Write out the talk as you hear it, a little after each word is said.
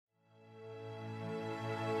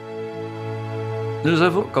Nous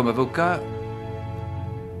avons, comme avocats,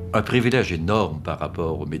 un privilège énorme par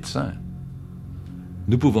rapport aux médecins.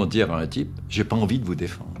 Nous pouvons dire à un type, j'ai pas envie de vous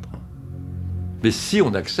défendre. Mais si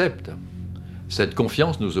on accepte, cette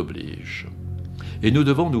confiance nous oblige. Et nous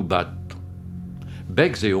devons nous battre,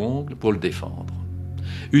 becs et ongles, pour le défendre.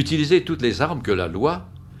 Utiliser toutes les armes que la loi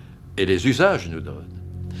et les usages nous donnent.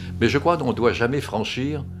 Mais je crois qu'on ne doit jamais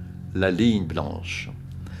franchir la ligne blanche.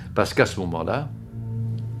 Parce qu'à ce moment-là,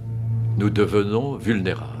 nous devenons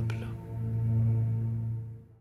vulnérables.